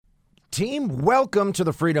Team, welcome to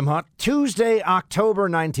the Freedom Hut, Tuesday, October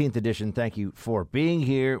 19th edition. Thank you for being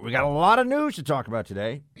here. We got a lot of news to talk about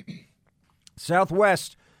today.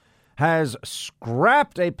 Southwest has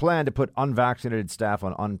scrapped a plan to put unvaccinated staff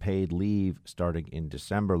on unpaid leave starting in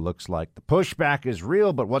December. Looks like the pushback is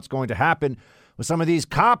real, but what's going to happen with some of these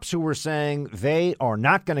cops who were saying they are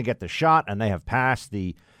not going to get the shot and they have passed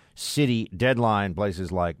the city deadline,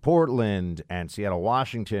 places like Portland and Seattle,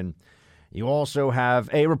 Washington? You also have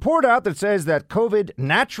a report out that says that COVID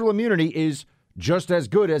natural immunity is just as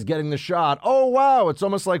good as getting the shot. Oh, wow. It's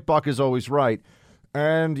almost like Buck is always right.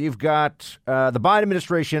 And you've got the Biden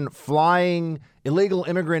administration flying illegal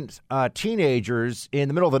immigrant teenagers in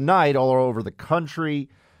the middle of the night all over the country.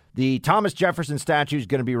 The Thomas Jefferson statue is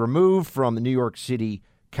going to be removed from the New York City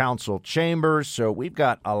Council chambers. So we've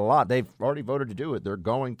got a lot. They've already voted to do it. They're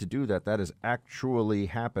going to do that. That is actually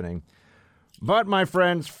happening. But, my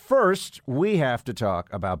friends, first, we have to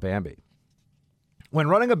talk about Bambee. When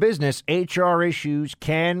running a business, HR issues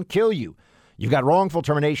can kill you. You've got wrongful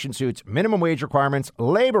termination suits, minimum wage requirements,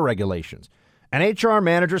 labor regulations. And HR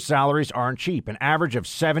manager salaries aren't cheap, an average of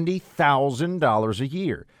 $70,000 a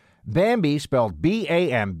year. Bambee, spelled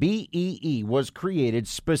B-A-M-B-E-E, was created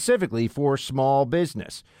specifically for small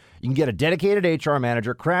business. You can get a dedicated HR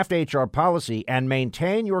manager, craft HR policy, and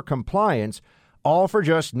maintain your compliance all for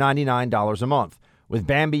just $99 a month. With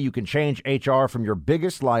Bambee, you can change HR from your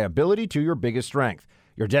biggest liability to your biggest strength.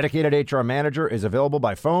 Your dedicated HR manager is available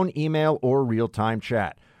by phone, email, or real-time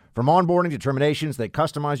chat. From onboarding to terminations, they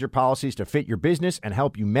customize your policies to fit your business and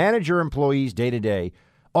help you manage your employees day to day,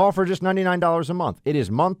 all for just $99 a month. It is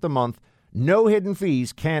month to month, no hidden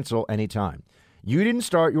fees, cancel anytime. You didn't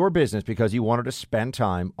start your business because you wanted to spend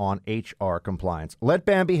time on HR compliance. Let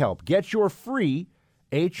Bambee help. Get your free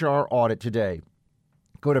HR audit today.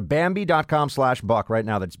 Go to Bambee.com/buck right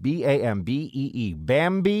now. That's B-A-M-B-E-E.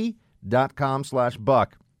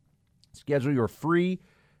 Bambee.com/buck. Schedule your free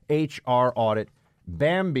HR audit.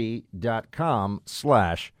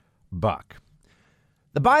 Bambee.com/buck.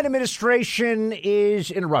 The Biden administration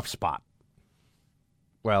is in a rough spot.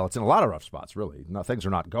 Well, it's in a lot of rough spots, really. No, things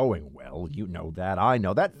are not going well. You know that. I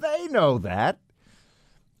know that. They know that.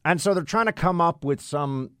 And so they're trying to come up with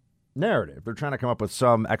some narrative. They're trying to come up with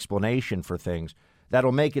some explanation for things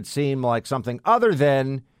that'll make it seem like something other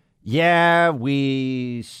than, yeah,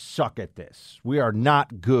 we suck at this. We are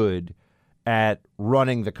not good at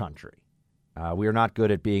running the country. We are not good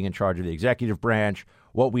at being in charge of the executive branch.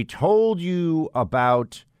 What we told you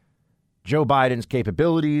about Joe Biden's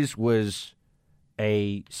capabilities was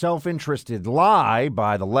a self-interested lie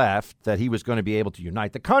by the left that he was going to be able to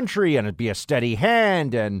unite the country and it'd be a steady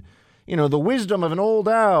hand and, you know, the wisdom of an old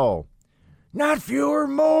owl. Not fewer,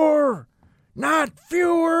 more. Not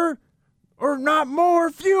fewer or not more,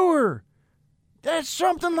 fewer. That's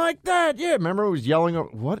something like that. Yeah, remember he was yelling,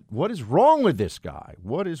 what is wrong with this guy?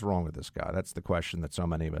 What is wrong with this guy? That's the question that so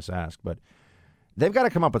many of us ask. But they've got to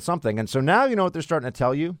come up with something. And so now you know what they're starting to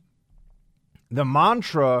tell you? The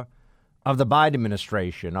mantra of the Biden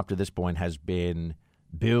administration up to this point has been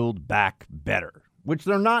build back better, which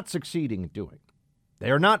they're not succeeding at doing.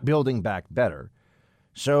 They are not building back better.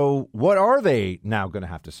 So what are they now going to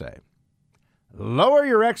have to say? Lower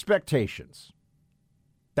your expectations.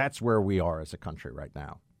 That's where we are as a country right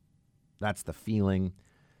now. That's the feeling.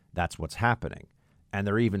 That's what's happening. And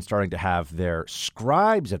they're even starting to have their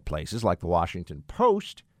scribes at places like the Washington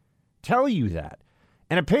Post tell you that.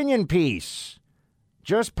 An opinion piece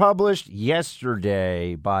just published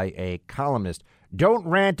yesterday by a columnist. Don't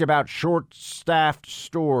rant about short-staffed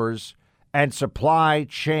stores and supply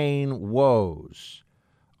chain woes.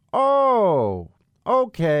 Oh,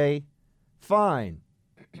 okay. Fine.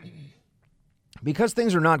 Because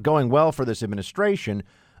things are not going well for this administration,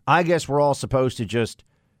 I guess we're all supposed to just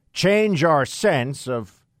change our sense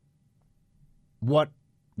of what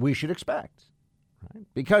we should expect. Right?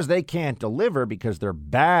 Because they can't deliver, because they're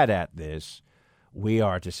bad at this, we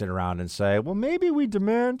are to sit around and say, well, maybe we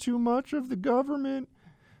demand too much of the government.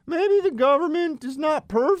 Maybe the government is not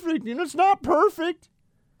perfect. You know, it's not perfect.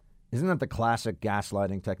 Isn't that the classic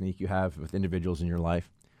gaslighting technique you have with individuals in your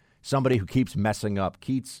life? Somebody who keeps messing up,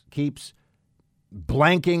 keeps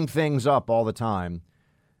blanking things up all the time,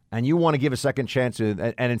 and you want to give a second chance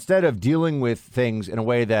to, and instead of dealing with things in a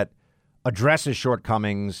way that addresses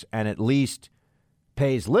shortcomings and at least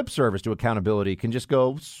pays lip service to accountability, can just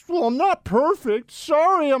go, well, I'm not perfect.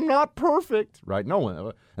 Sorry, I'm not perfect. Right? No one.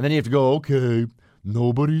 And then you have to go, okay,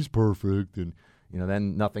 nobody's perfect. And, you know,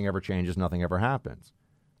 then nothing ever changes. Nothing ever happens.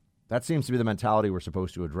 That seems to be the mentality we're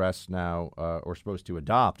supposed to address now, or supposed to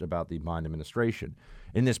adopt about the Biden administration.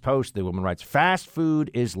 In this post, the woman writes, fast food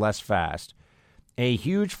is less fast. A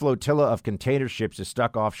huge flotilla of container ships is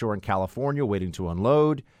stuck offshore in California waiting to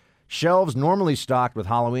unload. Shelves normally stocked with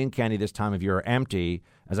Halloween candy this time of year are empty,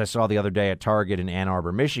 as I saw the other day at Target in Ann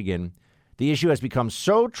Arbor, Michigan. The issue has become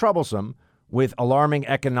so troublesome with alarming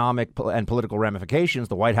economic and political ramifications,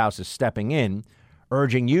 the White House is stepping in,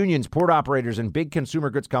 urging unions, port operators, and big consumer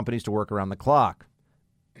goods companies to work around the clock.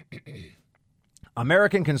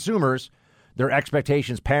 American consumers, their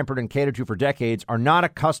expectations pampered and catered to for decades, are not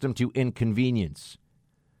accustomed to inconvenience.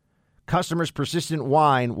 Customers' persistent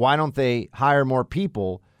whine, why don't they hire more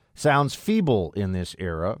people, sounds feeble in this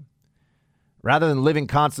era. Rather than living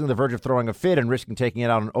constantly on the verge of throwing a fit and risking taking it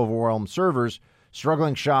out on overwhelmed servers,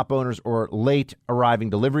 struggling shop owners, or late arriving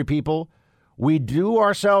delivery people, we do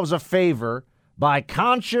ourselves a favor by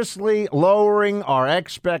consciously lowering our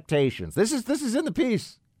expectations. This is in the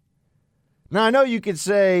piece. Now, I know you could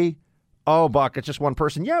say, oh, Buck, it's just one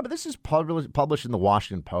person. Yeah, but this is published in the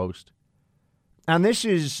Washington Post. And this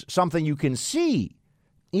is something you can see.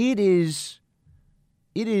 It is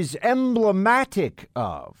emblematic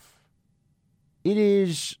of. It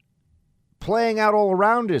is playing out all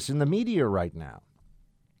around us in the media right now.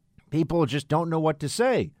 People just don't know what to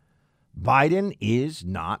say. Biden is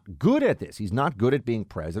not good at this. He's not good at being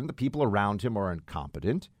president. The people around him are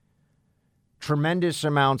incompetent. Tremendous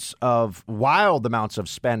amounts of, wild amounts of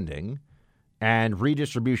spending and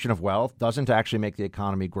redistribution of wealth doesn't actually make the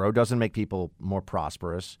economy grow, doesn't make people more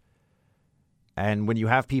prosperous. And when you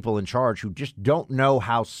have people in charge who just don't know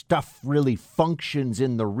how stuff really functions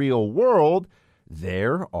in the real world,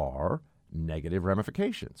 there are negative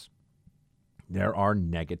ramifications. There are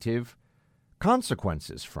negative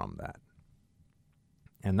consequences from that.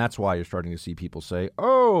 And that's why you're starting to see people say,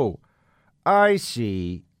 oh, I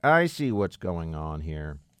see what's going on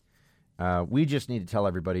here. We just need to tell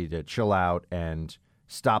everybody to chill out and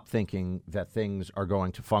stop thinking that things are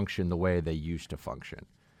going to function the way they used to function.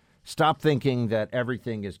 Stop thinking that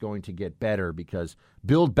everything is going to get better, because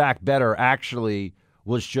Build Back Better actually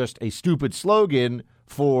was just a stupid slogan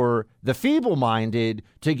for the feeble-minded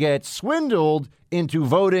to get swindled into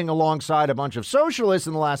voting alongside a bunch of socialists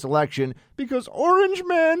in the last election because Orange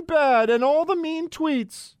Man bad and all the mean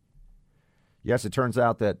tweets. Yes, it turns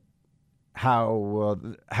out that how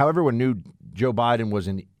everyone knew Joe Biden was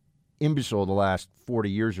an imbecile the last 40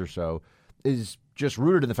 years or so is just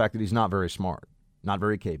rooted in the fact that he's not very smart, not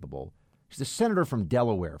very capable. He's a senator from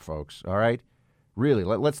Delaware, folks, all right? Really,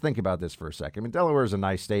 let's think about this for a second. I mean, Delaware is a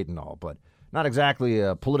nice state and all, but not exactly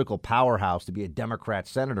a political powerhouse to be a Democrat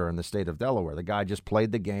senator in the state of Delaware. The guy just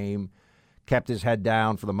played the game, kept his head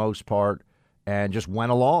down for the most part, and just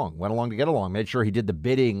went along to get along, made sure he did the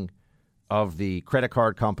bidding of the credit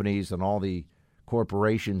card companies and all the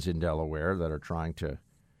corporations in Delaware that are trying to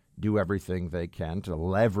do everything they can to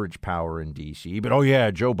leverage power in D.C. But, oh,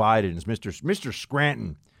 yeah, Joe Biden is Mr.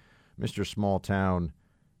 Scranton, Mr. Small Town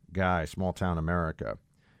guy, small town America.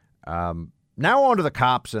 Now on to the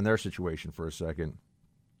cops and their situation for a second.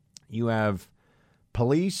 You have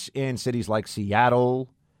police in cities like Seattle,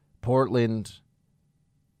 Portland,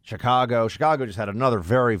 Chicago. Chicago just had another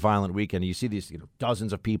very violent weekend. You see these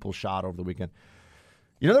dozens of people shot over the weekend.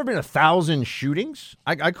 There have been 1,000 shootings.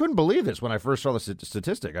 I couldn't believe this when I first saw the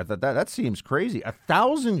statistic. I thought that seems crazy.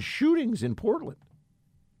 1,000 shootings in Portland.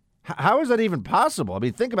 How is that even possible? I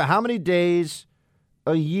mean, think about how many days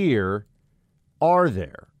a year are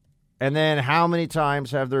there? And then how many times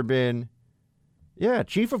have there been? Yeah,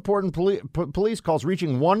 Chief of Portland Police calls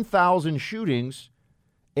reaching 1,000 shootings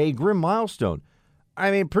a grim milestone. I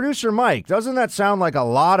mean, Producer Mike, doesn't that sound like a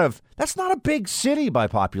lot of... That's not a big city by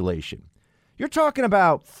population. You're talking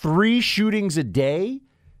about 3 shootings a day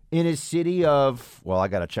in a city of... Well, I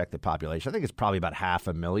got to check the population. I think it's probably about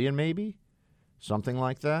 500,000 maybe. Something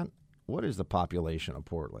like that. What is the population of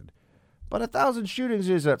Portland? But 1,000 shootings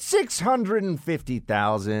is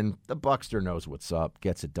 650,000. The Buckster knows what's up,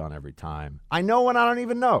 gets it done every time. I know and I don't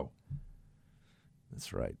even know.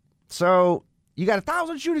 That's right. So you got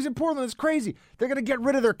 1,000 shootings in Portland. It's crazy. They're going to get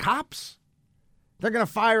rid of their cops. They're going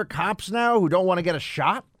to fire cops now who don't want to get a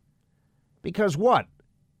shot. Because what?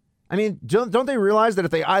 I mean, don't they realize that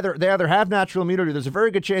if they either have natural immunity, there's a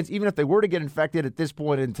very good chance, even if they were to get infected at this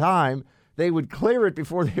point in time, they would clear it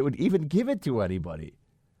before they would even give it to anybody.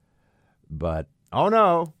 But, oh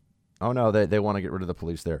no, they want to get rid of the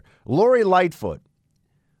police there. Lori Lightfoot,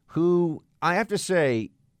 who I have to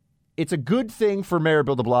say, it's a good thing for Mayor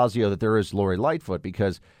Bill de Blasio that there is Lori Lightfoot,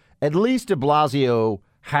 because at least de Blasio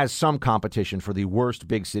has some competition for the worst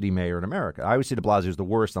big city mayor in America. I always say de Blasio is the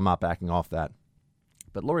worst. I'm not backing off that.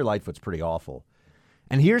 But Lori Lightfoot's pretty awful.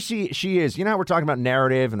 And here she is. We're talking about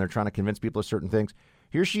narrative and they're trying to convince people of certain things.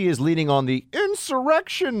 Here she is leaning on the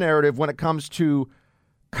insurrection narrative when it comes to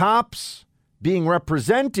cops being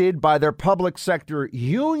represented by their public sector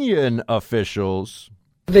union officials.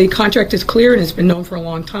 The contract is clear and has been known for a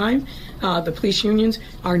long time. The police unions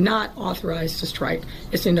are not authorized to strike.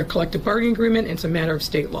 It's in their collective bargaining agreement. It's a matter of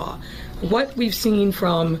state law. What we've seen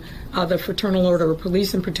from the Fraternal Order of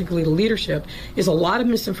Police, and particularly the leadership, is a lot of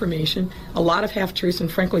misinformation, a lot of half-truths,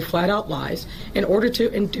 and frankly flat-out lies in order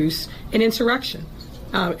to induce an insurrection.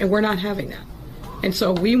 And we're not having that. And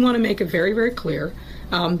so we want to make it very, very clear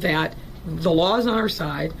that the law is on our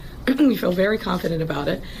side. We feel very confident about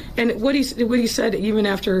it. And what he said, even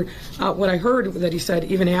after what I heard that he said,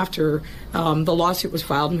 even after the lawsuit was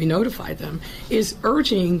filed and we notified them, is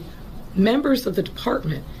urging members of the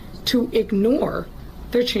department to ignore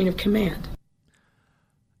their chain of command.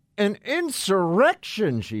 An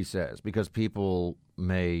insurrection, she says, because people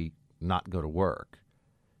may not go to work.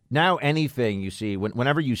 Now anything you see,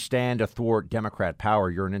 whenever you stand athwart Democrat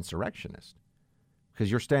power, you're an insurrectionist.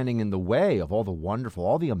 Because you're standing in the way of all the wonderful,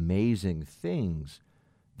 all the amazing things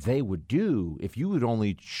they would do if you would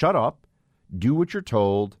only shut up, do what you're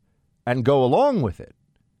told, and go along with it.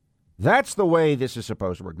 That's the way this is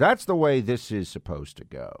supposed to work. That's the way this is supposed to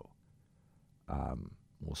go.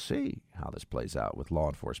 We'll see how this plays out with law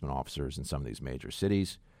enforcement officers in some of these major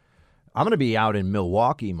cities. I'm going to be out in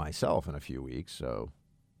Milwaukee myself in a few weeks, so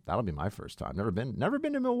that'll be my first time. Never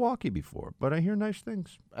been to Milwaukee before, but I hear nice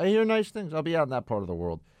things. I'll be out in that part of the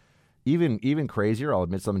world. Even crazier, I'll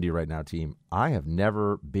admit something to you right now, team. I have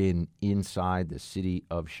never been inside the city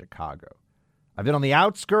of Chicago. I've been on the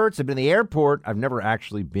outskirts. I've been in the airport. I've never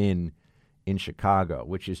actually been in Chicago,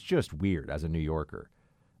 which is just weird as a New Yorker.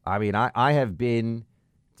 I mean, I have been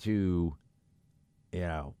to,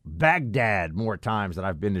 Baghdad more times than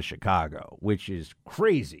I've been to Chicago, which is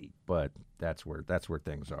crazy, but that's where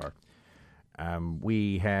things are.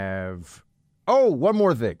 We have, one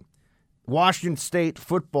more thing. Washington State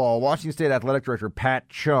Athletic Director Pat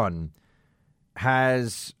Chun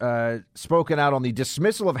has spoken out on the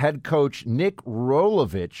dismissal of head coach Nick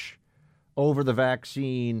Rolovich over the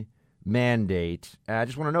vaccine mandate. I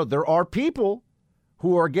just want to note there are people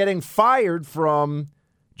who are getting fired from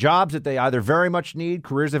jobs that they either very much need,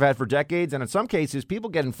 careers they've had for decades, and in some cases, people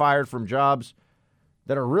getting fired from jobs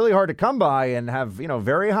that are really hard to come by and have,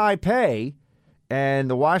 very high pay. And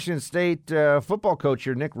the Washington State football coach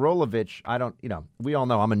here, Nick Rolovich, we all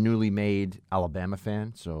know I'm a newly made Alabama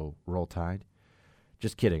fan, so Roll Tide.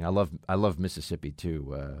 Just kidding. I love Mississippi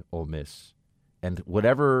too, Ole Miss. And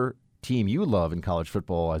whatever team you love in college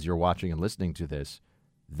football as you're watching and listening to this,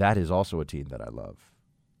 that is also a team that I love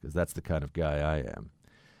because that's the kind of guy I am.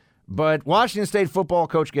 But Washington State football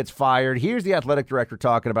coach gets fired. Here's the athletic director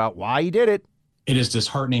talking about why he did it. It is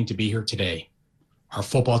disheartening to be here today. Our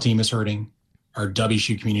football team is hurting. Our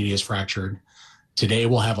WSU community is fractured. Today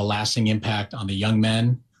will have a lasting impact on the young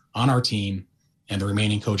men on our team and the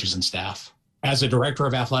remaining coaches and staff. As a director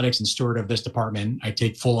of athletics and steward of this department, I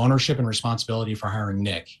take full ownership and responsibility for hiring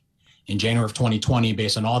Nick. In January of 2020,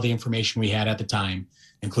 based on all the information we had at the time,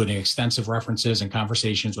 including extensive references and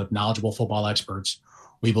conversations with knowledgeable football experts,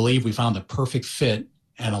 we believe we found the perfect fit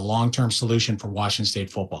and a long-term solution for Washington State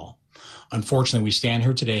football. Unfortunately, we stand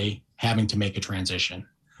here today having to make a transition.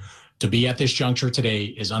 To be at this juncture today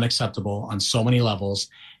is unacceptable on so many levels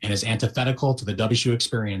and is antithetical to the WSU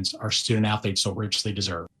experience our student athletes so richly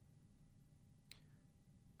deserve.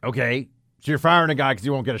 Okay, so you're firing a guy because he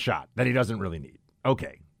won't get a shot that he doesn't really need.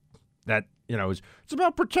 Okay, that, it's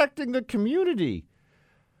about protecting the community.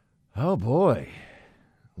 Oh, boy.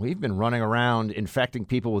 We've been running around infecting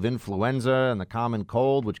people with influenza and the common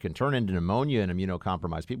cold, which can turn into pneumonia and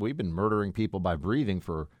immunocompromised people. We've been murdering people by breathing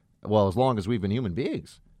for, as long as we've been human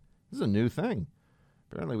beings. This is a new thing.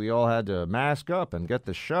 Apparently, we all had to mask up and get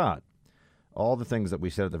the shot. All the things that we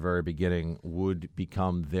said at the very beginning would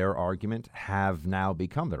become their argument have now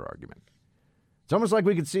become their argument. It's almost like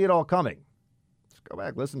we could see it all coming. Let's go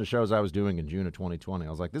back, listen to shows I was doing in June of 2020. I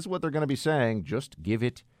was like, this is what they're going to be saying. Just give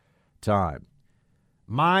it time.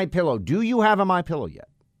 MyPillow. Do you have a MyPillow yet?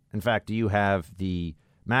 In fact, do you have the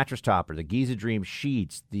mattress topper, the Giza Dream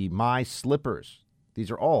sheets, the My Slippers?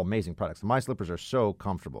 These are all amazing products. The My Slippers are so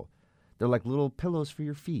comfortable. They're like little pillows for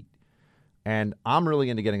your feet. And I'm really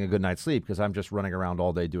into getting a good night's sleep because I'm just running around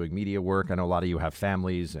all day doing media work. I know a lot of you have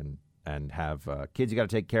families and have kids you got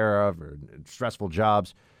to take care of or stressful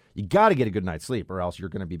jobs. You got to get a good night's sleep or else you're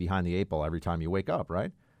going to be behind the eight ball every time you wake up,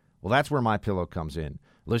 right? Well, that's where MyPillow comes in.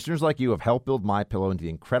 Listeners like you have helped build MyPillow into the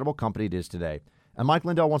incredible company it is today. And Mike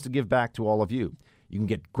Lindell wants to give back to all of you. You can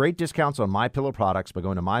get great discounts on MyPillow products by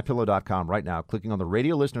going to MyPillow.com right now, clicking on the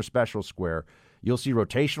radio listener special square. You'll see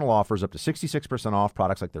rotational offers up to 66% off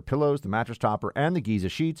products like their pillows, the mattress topper, and the Giza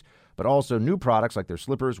sheets, but also new products like their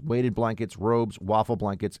slippers, weighted blankets, robes, waffle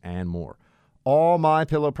blankets, and more. All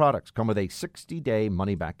MyPillow products come with a 60-day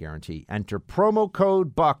money-back guarantee. Enter promo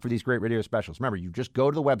code BUCK for these great radio specials. Remember, you just go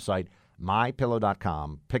to the website,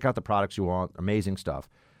 mypillow.com, pick out the products you want, amazing stuff.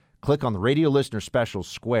 Click on the radio listener specials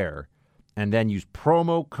square, and then use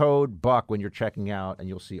promo code BUCK when you're checking out, and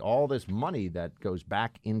you'll see all this money that goes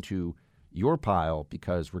back into your pile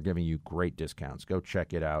because we're giving you great discounts. Go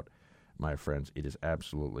check it out, my friends. It is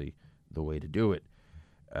absolutely the way to do it.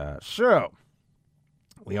 So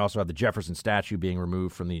we also have the Jefferson statue being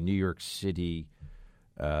removed from the New York City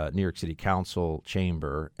Council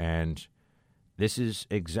chamber, and this is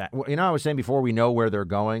I was saying before, we know where they're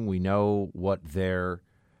going. We know what their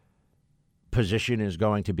position is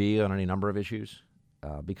going to be on any number of issues.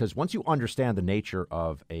 Because once you understand the nature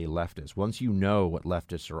of a leftist, once you know what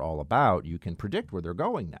leftists are all about, you can predict where they're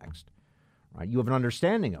going next. Right? You have an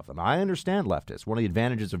understanding of them. I understand leftists. One of the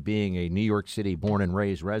advantages of being a New York City born and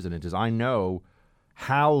raised resident is I know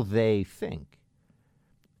how they think.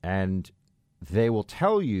 And they will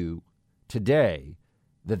tell you today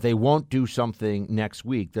that they won't do something next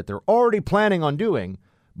week that they're already planning on doing,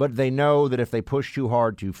 but they know that if they push too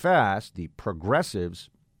hard too fast, the progressives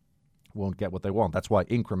won't get what they want. That's why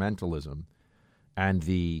incrementalism and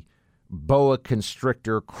the boa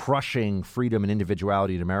constrictor crushing freedom and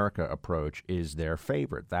individuality in America approach is their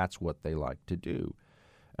favorite. That's what they like to do.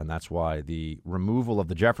 And that's why the removal of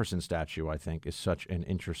the Jefferson statue, I think, is such an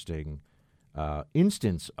interesting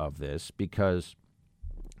instance of this, because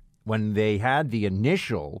when they had the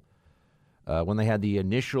initial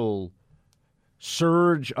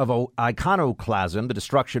surge of iconoclasm, the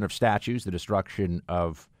destruction of statues, the destruction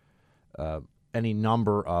of any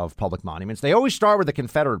number of public monuments. They always start with the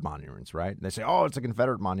Confederate monuments, right? And they say, oh, it's the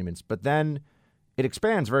Confederate monuments. But then it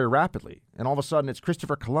expands very rapidly. And all of a sudden, it's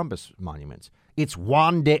Christopher Columbus monuments. It's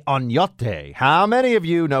Juan de Oñate. How many of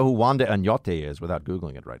you know who Juan de Oñate is without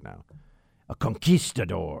Googling it right now? A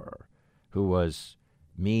conquistador who was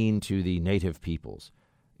mean to the native peoples.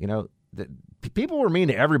 You know, people were mean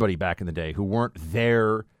to everybody back in the day who weren't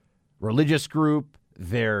their religious group,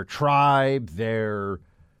 their tribe, their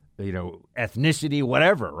ethnicity,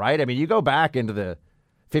 whatever, right? I mean, you go back into the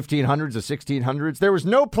 1500s, the 1600s, there was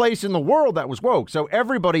no place in the world that was woke. So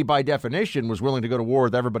everybody, by definition, was willing to go to war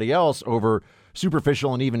with everybody else over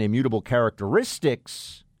superficial and even immutable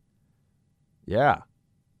characteristics. Yeah,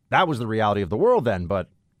 that was the reality of the world then. But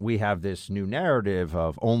we have this new narrative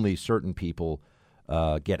of only certain people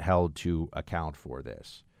get held to account for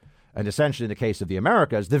this. And essentially, in the case of the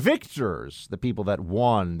Americas, the victors, the people that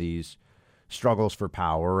won these struggles for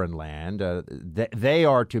power and land, they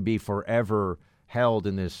are to be forever held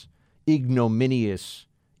in this ignominious,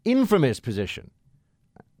 infamous position.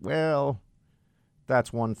 Well,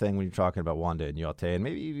 that's one thing when you're talking about Juan de Oñate and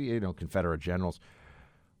maybe, Confederate generals.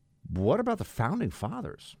 What about the founding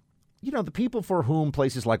fathers? The people for whom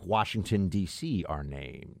places like Washington, D.C. are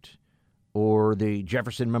named, or the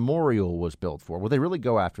Jefferson Memorial was built for. Will they really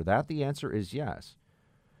go after that? The answer is yes.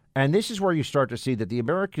 And this is where you start to see that the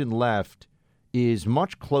American left is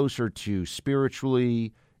much closer to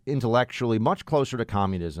spiritually, intellectually, much closer to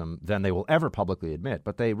communism than they will ever publicly admit.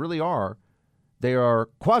 But they really are. They are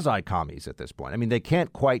quasi-commies at this point. I mean, they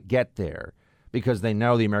can't quite get there because they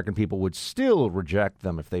know the American people would still reject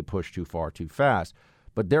them if they push too far too fast.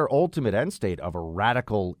 But their ultimate end state of a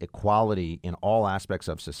radical equality in all aspects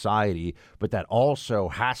of society, but that also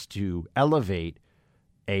has to elevate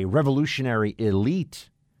a revolutionary elite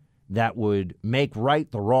that would make right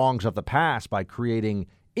the wrongs of the past by creating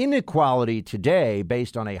inequality today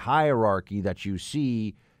based on a hierarchy that you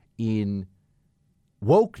see in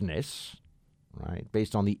wokeness, right?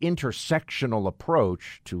 Based on the intersectional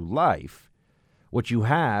approach to life. What you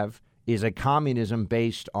have is a communism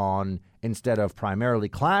based on, instead of primarily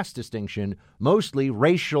class distinction, mostly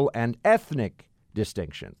racial and ethnic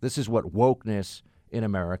distinction. This is what wokeness in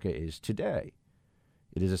America is today.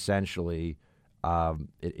 It is essentially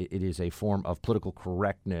it is a form of political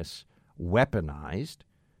correctness weaponized,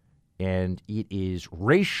 and it is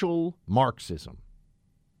racial Marxism.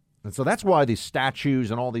 And so that's why these statues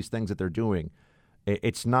and all these things that they're doing,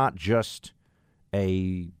 it's not just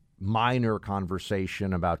a minor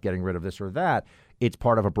conversation about getting rid of this or that. It's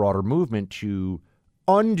part of a broader movement to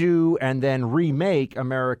undo and then remake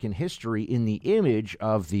American history in the image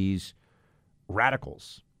of these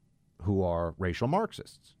radicals who are racial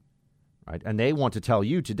Marxists. Right? And they want to tell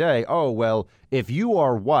you today, oh, well, if you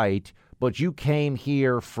are white, but you came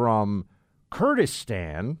here from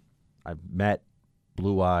Kurdistan, I've met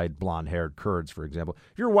blue-eyed, blonde-haired Kurds, for example.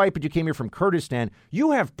 If you're white but you came here from Kurdistan,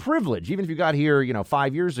 you have privilege, even if you got here,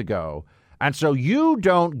 5 years ago. And so you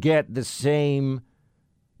don't get the same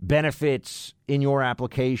benefits in your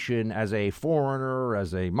application as a foreigner,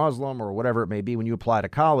 as a Muslim, or whatever it may be when you apply to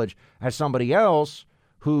college as somebody else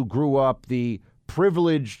who grew up the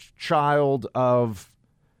privileged child of,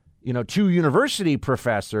 2 university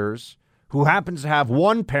professors who happens to have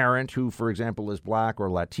one parent who, for example, is black or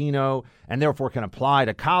Latino and therefore can apply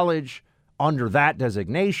to college under that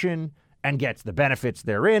designation and gets the benefits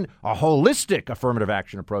therein. A holistic affirmative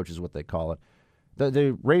action approach is what they call it.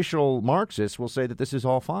 The racial Marxists will say that this is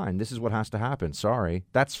all fine. This is what has to happen. Sorry.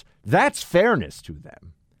 That's fairness to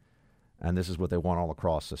them. And this is what they want all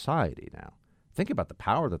across society now. Think about the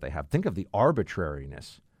power that they have. Think of the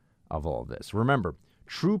arbitrariness of all this. Remember,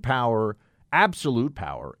 true power, absolute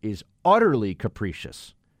power, is utterly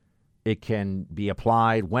capricious. It can be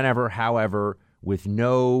applied whenever, however, with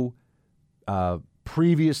no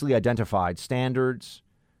previously identified standards.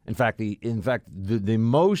 In fact, the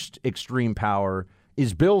most extreme power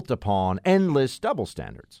is built upon endless double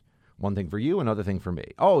standards. One thing for you, another thing for me.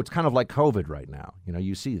 Oh, it's kind of like COVID right now.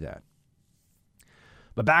 You see that.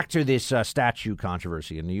 But back to this statue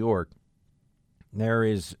controversy in New York.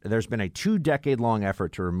 There's been a 2-decade-long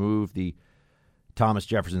effort to remove the Thomas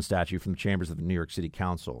Jefferson statue from the chambers of the New York City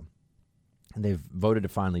Council. And they've voted to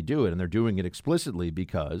finally do it, and they're doing it explicitly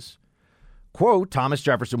because, quote, Thomas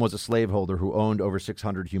Jefferson was a slaveholder who owned over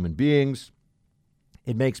 600 human beings.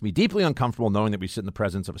 It makes me deeply uncomfortable knowing that we sit in the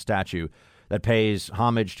presence of a statue that pays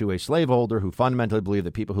homage to a slaveholder who fundamentally believed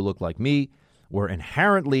that people who look like me were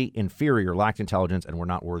inherently inferior, lacked intelligence, and were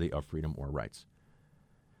not worthy of freedom or rights.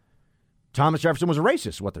 Thomas Jefferson was a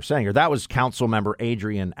racist, what they're saying here. That was Council member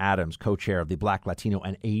Adrian Adams, co-chair of the Black, Latino,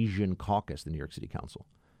 and Asian Caucus, the New York City Council.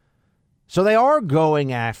 So they are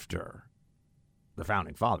going after the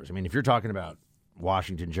Founding Fathers. I mean, if you're talking about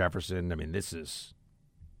Washington, Jefferson,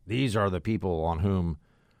 these are the people on whom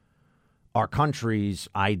our country's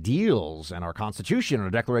ideals and our Constitution and our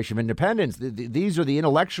Declaration of Independence, these are the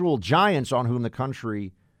intellectual giants on whom the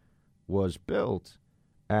country was built.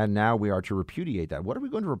 And now we are to repudiate that. What are we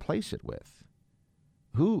going to replace it with?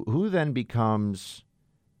 Who then becomes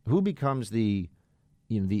the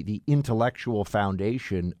intellectual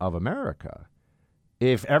foundation of America?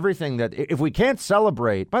 If we can't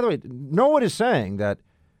celebrate, by the way, no one is saying that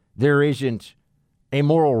there isn't a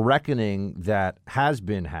moral reckoning that has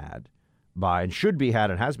been had by and should be had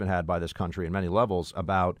and has been had by this country in many levels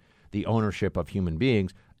about the ownership of human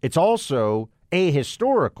beings. It's also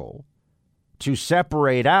ahistorical to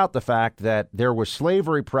separate out the fact that there was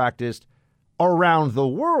slavery practiced around the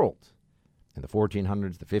world in the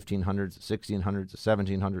 1400s, the 1500s, the 1600s, the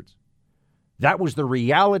 1700s. That was the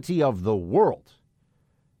reality of the world,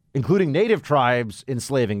 including native tribes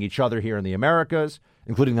enslaving each other here in the Americas,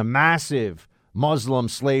 including the massive Muslim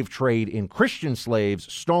slave trade in Christian slaves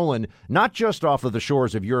stolen not just off of the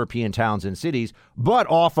shores of European towns and cities, but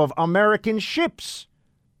off of American ships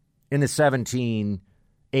in the 1780s,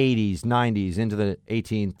 90s, into the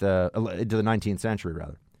 19th century,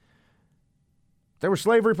 rather. There was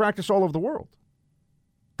slavery practice all over the world.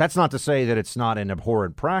 That's not to say that it's not an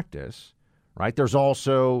abhorrent practice, right? There's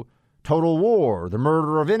also total war, the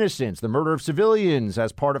murder of innocents, the murder of civilians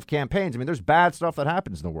as part of campaigns. There's bad stuff that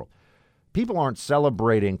happens in the world. People aren't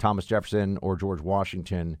celebrating Thomas Jefferson or George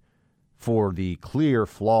Washington for the clear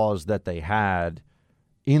flaws that they had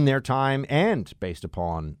in their time and based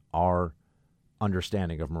upon our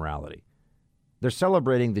understanding of morality. They're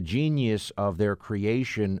celebrating the genius of their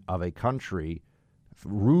creation of a country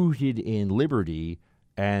rooted in liberty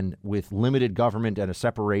and with limited government and a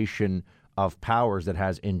separation of powers that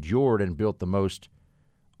has endured and built the most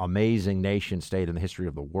amazing nation state in the history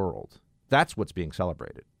of the world. That's what's being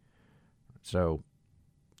celebrated. So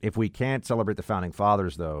if we can't celebrate the Founding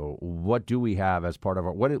Fathers, though, what do we have as part of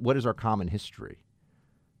our, what is our common history?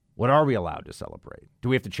 What are we allowed to celebrate? Do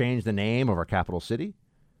we have to change the name of our capital city?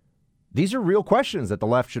 These are real questions that the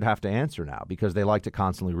left should have to answer now because they like to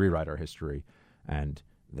constantly rewrite our history and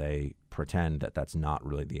they pretend that that's not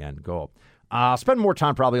really the end goal. I'll spend more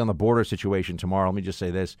time probably on the border situation tomorrow. Let me just say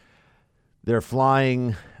this. They're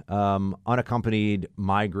flying unaccompanied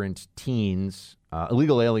migrant teens,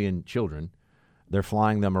 illegal alien children. They're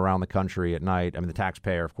flying them around the country at night. The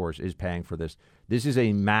taxpayer, of course, is paying for this. This is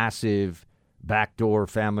a massive backdoor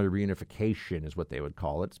family reunification is what they would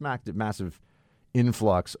call it. It's massive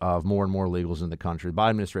influx of more and more illegals in the country. The Biden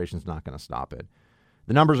administration is not going to stop it.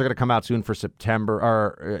 The numbers are going to come out soon for September,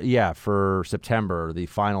 the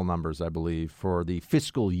final numbers, I believe, for the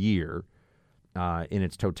fiscal year in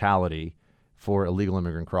its totality for illegal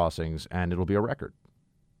immigrant crossings, and it'll be a record.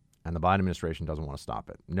 And the Biden administration doesn't want to stop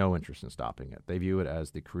it. No interest in stopping it. They view it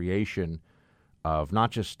as the creation of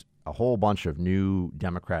not just a whole bunch of new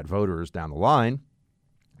Democrat voters down the line,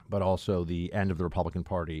 but also the end of the Republican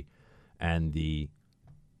Party and the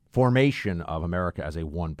formation of America as a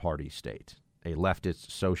one-party state, a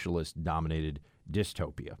leftist, socialist-dominated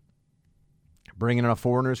dystopia. Bringing enough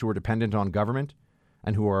foreigners who are dependent on government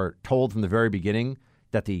and who are told from the very beginning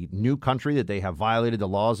that the new country that they have violated the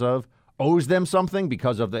laws of owes them something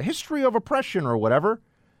because of the history of oppression or whatever.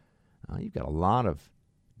 You've got a lot of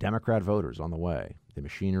Democrat voters on the way. The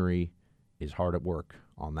machinery is hard at work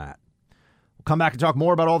on that. We'll come back and talk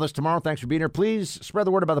more about all this tomorrow. Thanks for being here. Please spread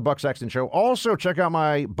the word about the Buck Sexton Show. Also, check out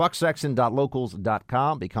my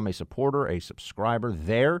bucksexton.locals.com. Become a supporter, a subscriber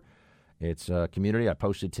there. It's a community I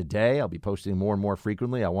posted today. I'll be posting more and more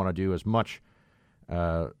frequently. I want to do as much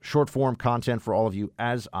short-form content for all of you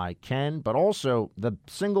as I can. But also, the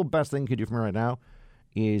single best thing you could do for me right now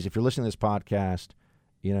is if you're listening to this podcast,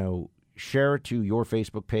 share it to your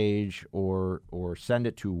Facebook page or send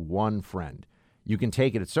it to one friend. You can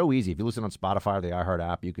take it. It's so easy. If you listen on Spotify or the iHeart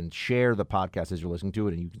app, you can share the podcast as you're listening to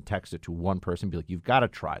it, and you can text it to one person and be like, you've got to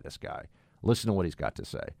try this guy. Listen to what he's got to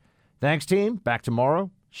say. Thanks, team. Back tomorrow.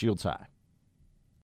 Shields high.